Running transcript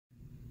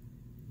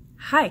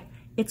Hi,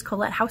 it's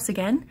schoolHouse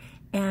again,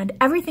 and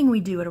everything we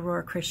do at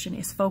Aurora Christian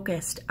is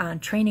focused on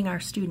training our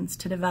students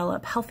to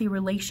develop healthy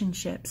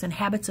relationships and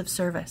habits of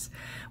service.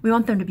 We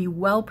want them to be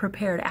well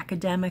prepared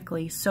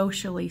academically,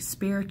 socially,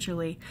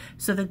 spiritually,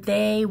 so that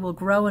they will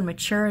grow and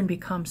mature and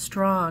become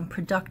strong,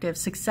 productive,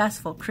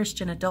 successful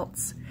Christian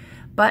adults.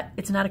 But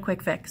it's not a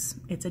quick fix.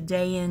 It's a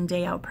day in,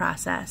 day out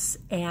process,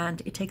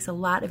 and it takes a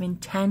lot of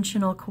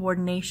intentional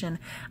coordination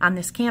on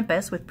this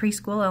campus with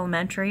preschool,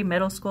 elementary,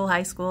 middle school,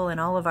 high school,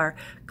 and all of our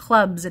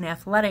clubs and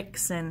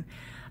athletics and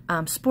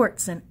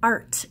sports and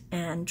art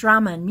and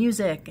drama and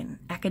music and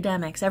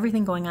academics.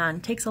 Everything going on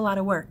takes a lot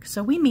of work.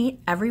 So we meet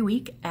every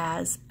week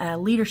as a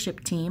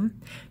leadership team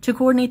to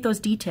coordinate those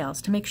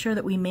details, to make sure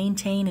that we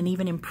maintain and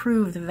even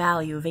improve the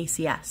value of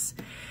ACS.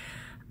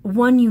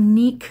 One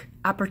unique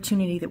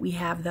opportunity that we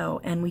have,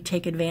 though, and we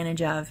take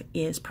advantage of,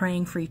 is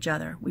praying for each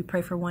other. We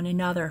pray for one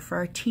another, for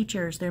our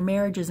teachers, their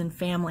marriages and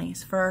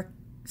families, for our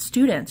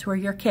students who are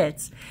your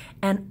kids,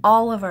 and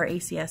all of our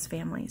ACS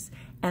families.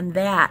 And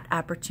that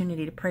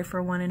opportunity to pray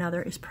for one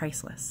another is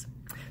priceless.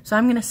 So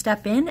I'm going to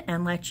step in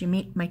and let you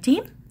meet my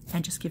team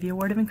and just give you a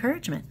word of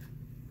encouragement.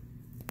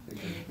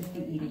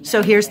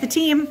 So here's the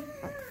team.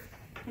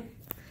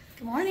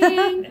 Good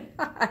morning.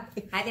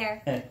 Hi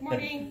there. Good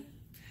morning.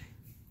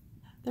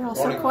 They're all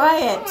so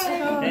quiet.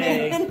 Oh,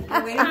 hey.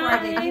 We're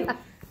waiting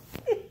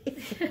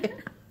for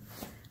it.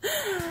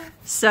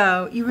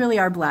 So you really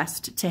are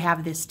blessed to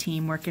have this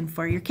team working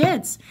for your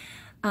kids.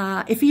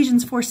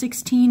 Ephesians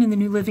 4:16 in the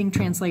New Living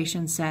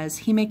Translation says,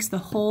 "He makes the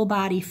whole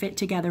body fit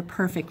together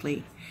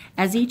perfectly.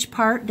 As each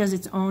part does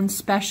its own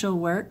special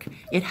work,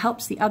 it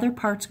helps the other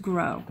parts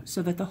grow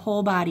so that the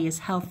whole body is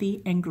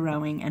healthy and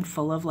growing and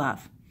full of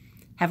love."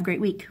 Have a great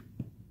week.